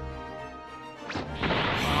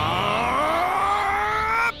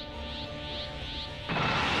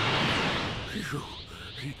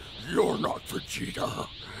 You're not Vegeta.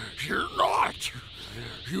 You're not.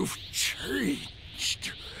 You've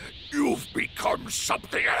changed. You've become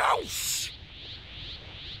something else.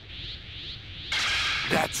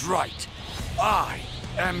 That's right. I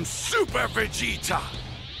am Super Vegeta.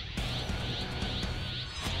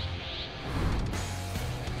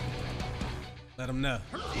 Let him know.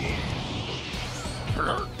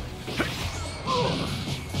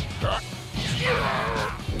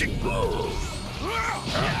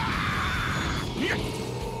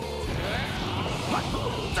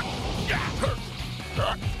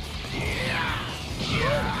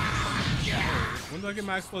 When do I get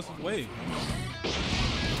my explosive wave?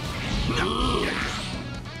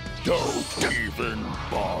 Don't even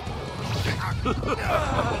bother.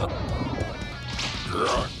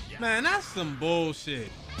 Man, that's some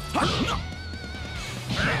bullshit. Yo,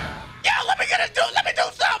 let me get a dude. Let me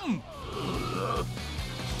do something.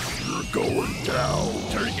 You're going down.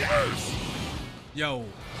 Take this. Yo.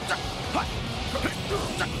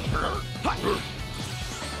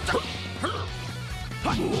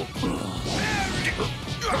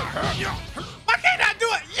 Why can't I do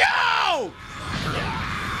it? Yo!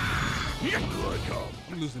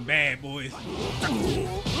 I'm losing bad, boys.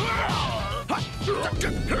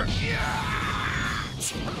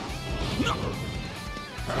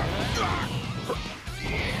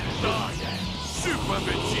 Super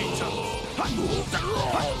Vegeta!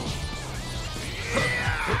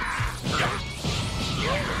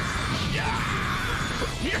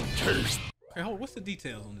 Okay, hold on. What's the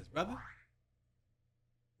details on this, brother?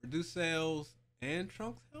 Reduce sales and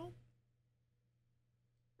Trunks health?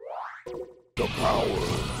 The power.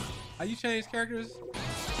 How you change characters?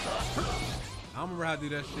 I don't remember how to do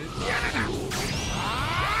that shit.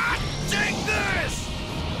 Take this!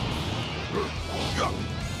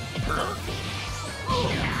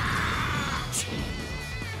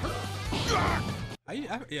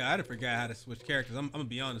 Yeah, I forgot how to switch characters. I'm gonna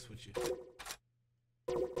be honest with you.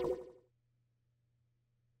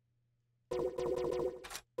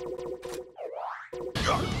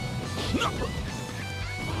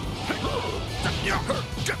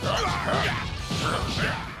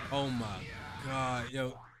 Oh my god,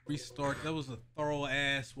 yo, restart. That was a thorough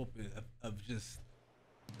ass whooping of just.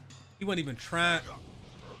 He wasn't even trying.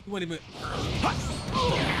 He wasn't even.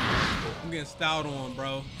 I'm getting styled on,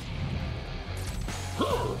 bro.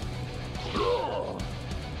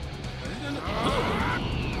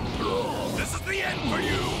 This is the end for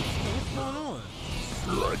you! What's going on?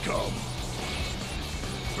 Here I come.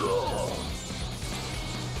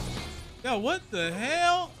 Yo, what the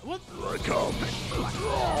hell? What? Here I come.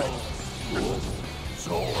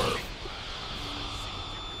 Sword.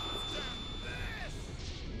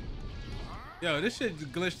 Yo, this shit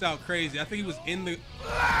glitched out crazy. I think he was in the.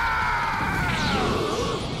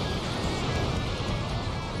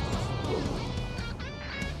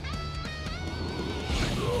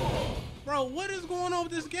 Bro, what is going on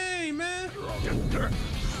with this game, man?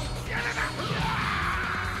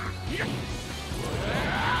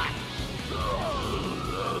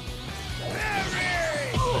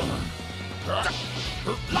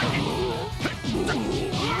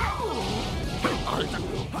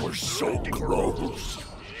 We're so close.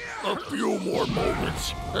 A few more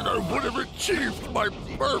moments, and I would have achieved my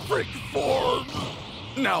perfect form.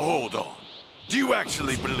 Now hold on. Do you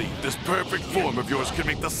actually believe this perfect form of yours can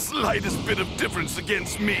make the slightest bit of difference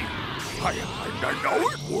against me? I know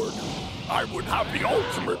it would. I would have the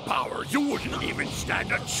ultimate power. You wouldn't even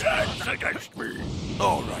stand a chance against me.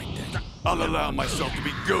 All right then. I'll allow myself to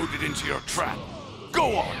be goaded into your trap.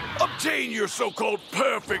 Go on, obtain your so-called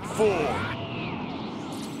perfect form.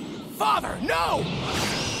 Father, no!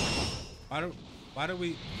 Why do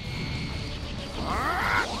we?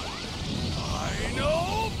 I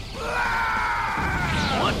know.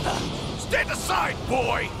 What the? Stand aside,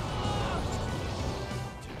 boy!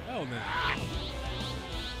 Hell, man.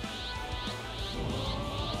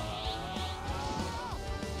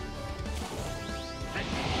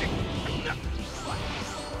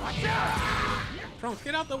 Trunks,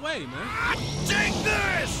 get out the way, man. Take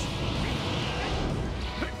this!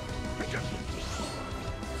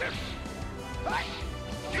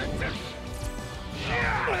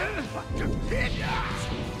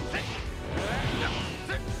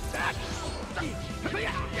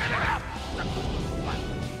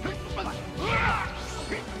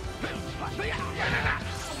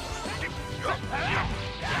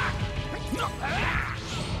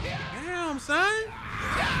 Damn, son.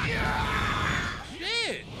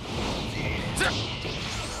 Shit.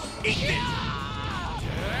 Eat this!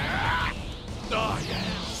 Oh, yeah.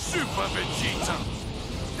 Super Vegeta!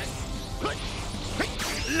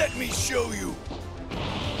 Let me show you!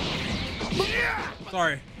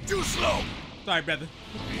 Sorry. Too slow! Sorry, brother.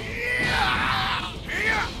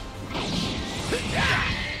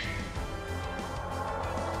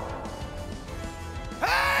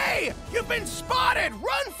 Hey! You've been spotted!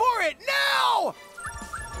 Run for it now!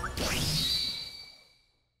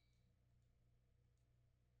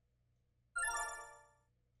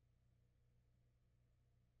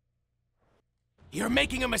 You're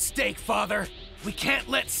making a mistake, Father. We can't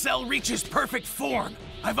let Cell reach his perfect form.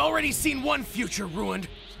 I've already seen one future ruined.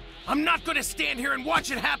 I'm not gonna stand here and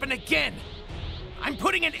watch it happen again. I'm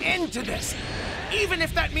putting an end to this. Even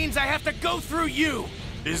if that means I have to go through you!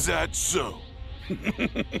 Is that so?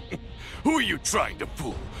 Who are you trying to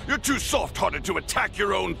fool? You're too soft-hearted to attack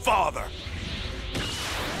your own father.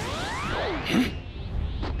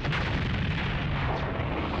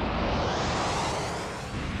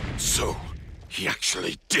 So, he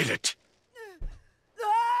actually did it.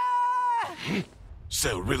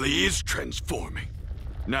 Cell really is transforming.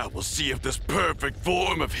 Now we'll see if this perfect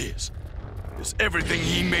form of his is everything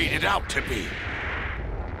he made it out to be.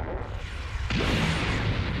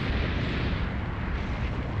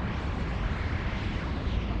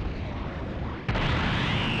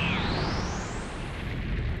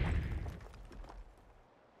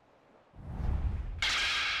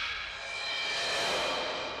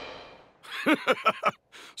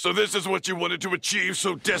 So this is what you wanted to achieve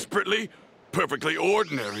so desperately? Perfectly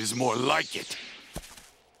ordinary is more like it.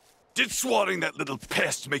 Did swatting that little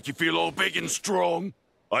pest make you feel all big and strong?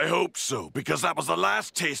 I hope so, because that was the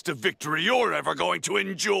last taste of victory you're ever going to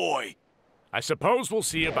enjoy. I suppose we'll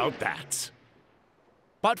see about that.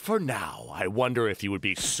 But for now, I wonder if you would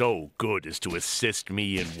be so good as to assist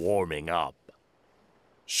me in warming up.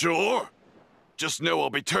 Sure. Just know I'll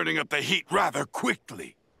be turning up the heat rather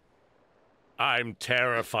quickly. I'm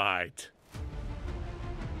terrified.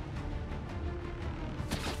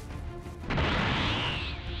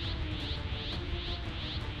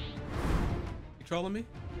 You trolling me?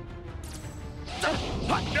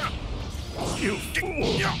 You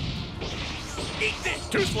fool! Eat this!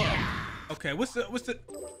 Too slow! Okay, what's the...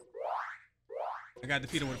 I got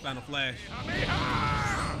defeated with a Final Flash.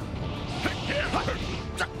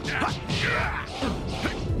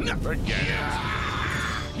 Forget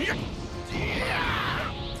it.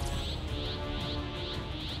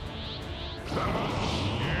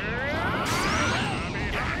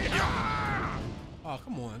 Oh,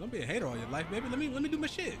 come on. Don't be a hater all your life, baby. Let me do my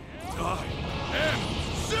shit.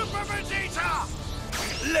 Super Vegeta!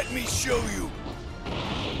 Let me show you.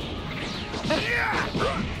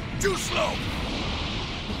 Too slow.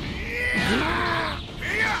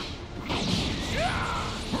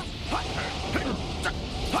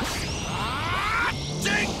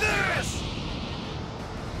 Take this!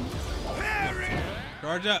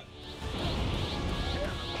 Charge up.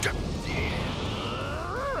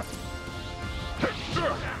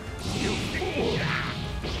 You fool!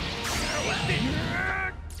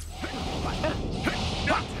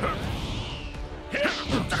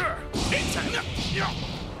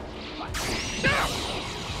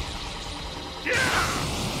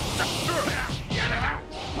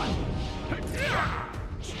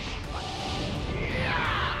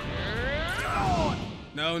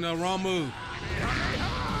 No, wrong move.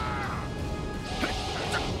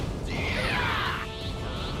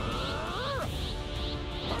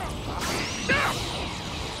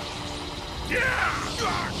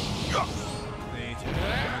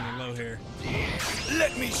 Low here.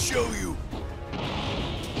 Let me show you.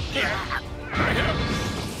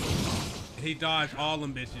 He dodged all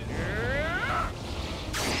them bitches.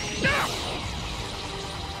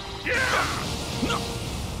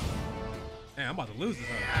 Man, I'm about to lose this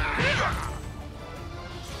one.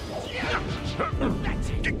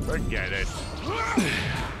 Forget it.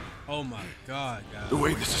 Oh my god, guys. The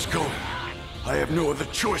way this is going, I have no other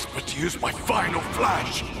choice but to use my final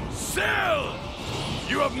flash. Cell!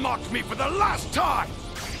 You have mocked me for the last time!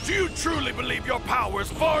 Do you truly believe your power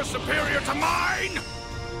is far superior to mine?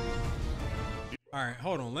 Alright,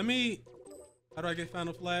 hold on. Let me... How do I get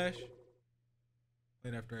Final Flash?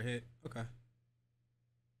 Wait after I hit. Okay.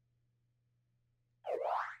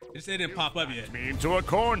 It didn't pop up yet. Me into a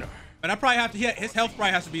corner. But I probably have to hit. His health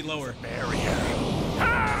probably has to be lower.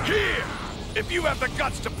 Here! If you have the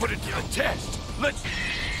guts to put it to the test, let's...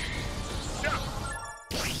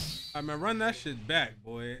 I'm gonna run that shit back,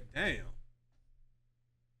 boy. Damn.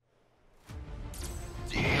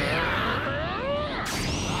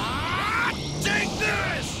 Take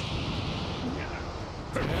this!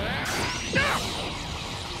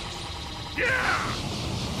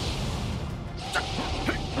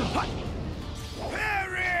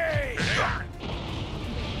 Harry!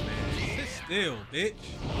 Sit still, bitch.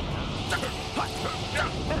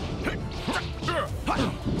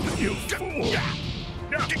 You fool!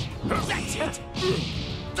 That's it!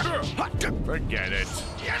 Forget it.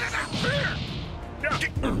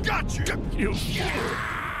 Gotcha! You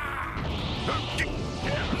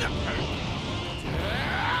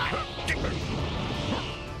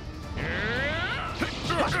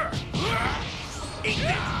Eat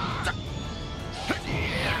this!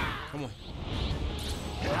 Come on.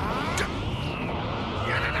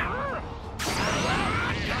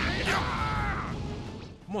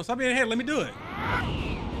 Come on, stop being ahead. Let me do it.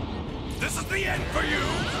 This is the end for you!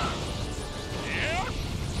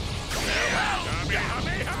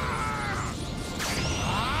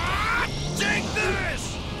 Take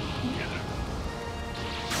this!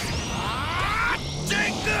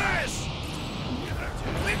 Take this!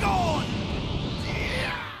 Be gone!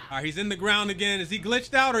 All right, he's in the ground again. Is he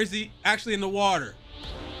glitched out or is he actually in the water?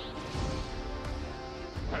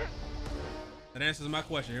 That answers my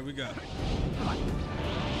question. Here we go.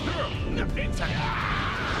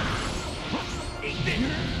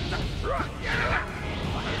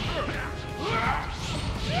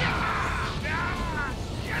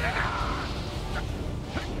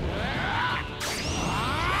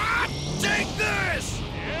 Take this!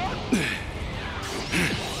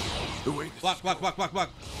 Block, block, block, block, block.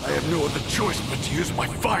 I have no other choice but to use my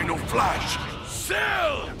final flash.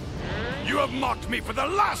 Cell! You have mocked me for the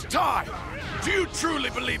last time! Do you truly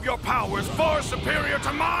believe your power is far superior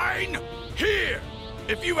to mine? Here!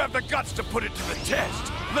 If you have the guts to put it to the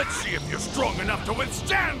test, let's see if you're strong enough to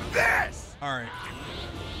withstand this! All right.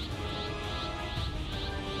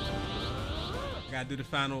 I gotta do the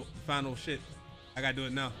final shit. I gotta do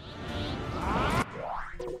it now.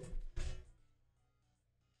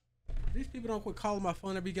 These people don't quit calling my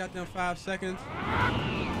phone every goddamn 5 seconds.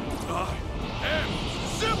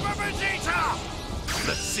 Super Vegeta!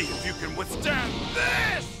 Let's see if you can withstand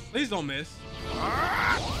this! Please don't miss.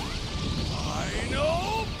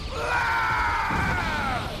 Final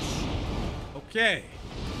Flash! Okay.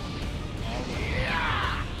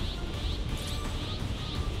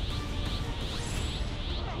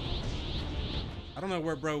 I don't know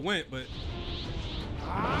where bro went, but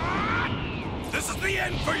this is the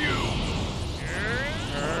end for you!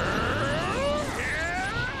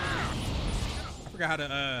 I forgot how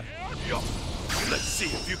to let's see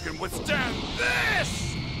if you can withstand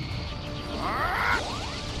this!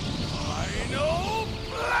 Final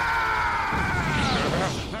Flash!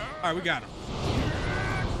 All right, we got him.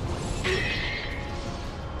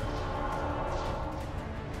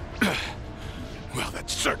 Well, that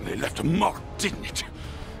certainly left a mark, didn't it?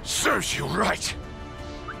 Serves you right.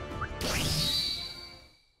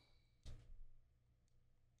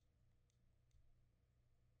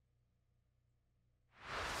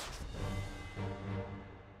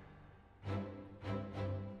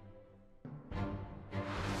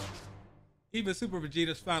 Even Super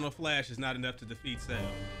Vegeta's final flash is not enough to defeat Cell.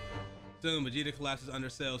 Soon, Vegeta collapses under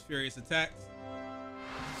Cell's furious attacks.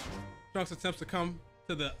 Trunks attempts to come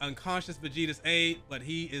to the unconscious Vegeta's aid, but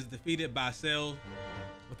he is defeated by Cell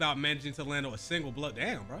without managing to land on a single blow.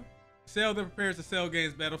 Damn, bro. Cell then prepares to Cell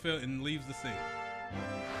Game's battlefield and leaves the scene.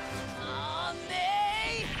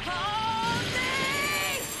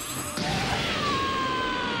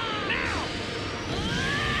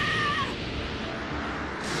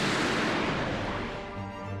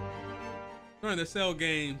 During the Cell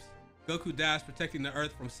games, Goku dies protecting the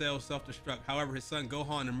Earth from Cell's self-destruct. However, his son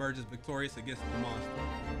Gohan emerges victorious against the monster.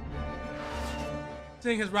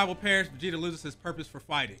 Seeing his rival perish, Vegeta loses his purpose for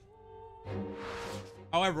fighting.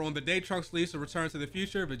 However, on the day Trunks leaves to return to the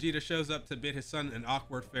future, Vegeta shows up to bid his son an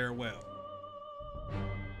awkward farewell.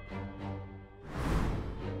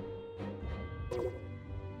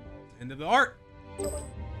 End of the arc.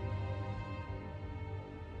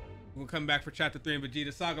 We'll come back for chapter 3 in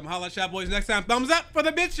Vegeta Saga. Holla at y'all boys next time. Thumbs up for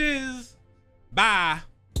the bitches. Bye.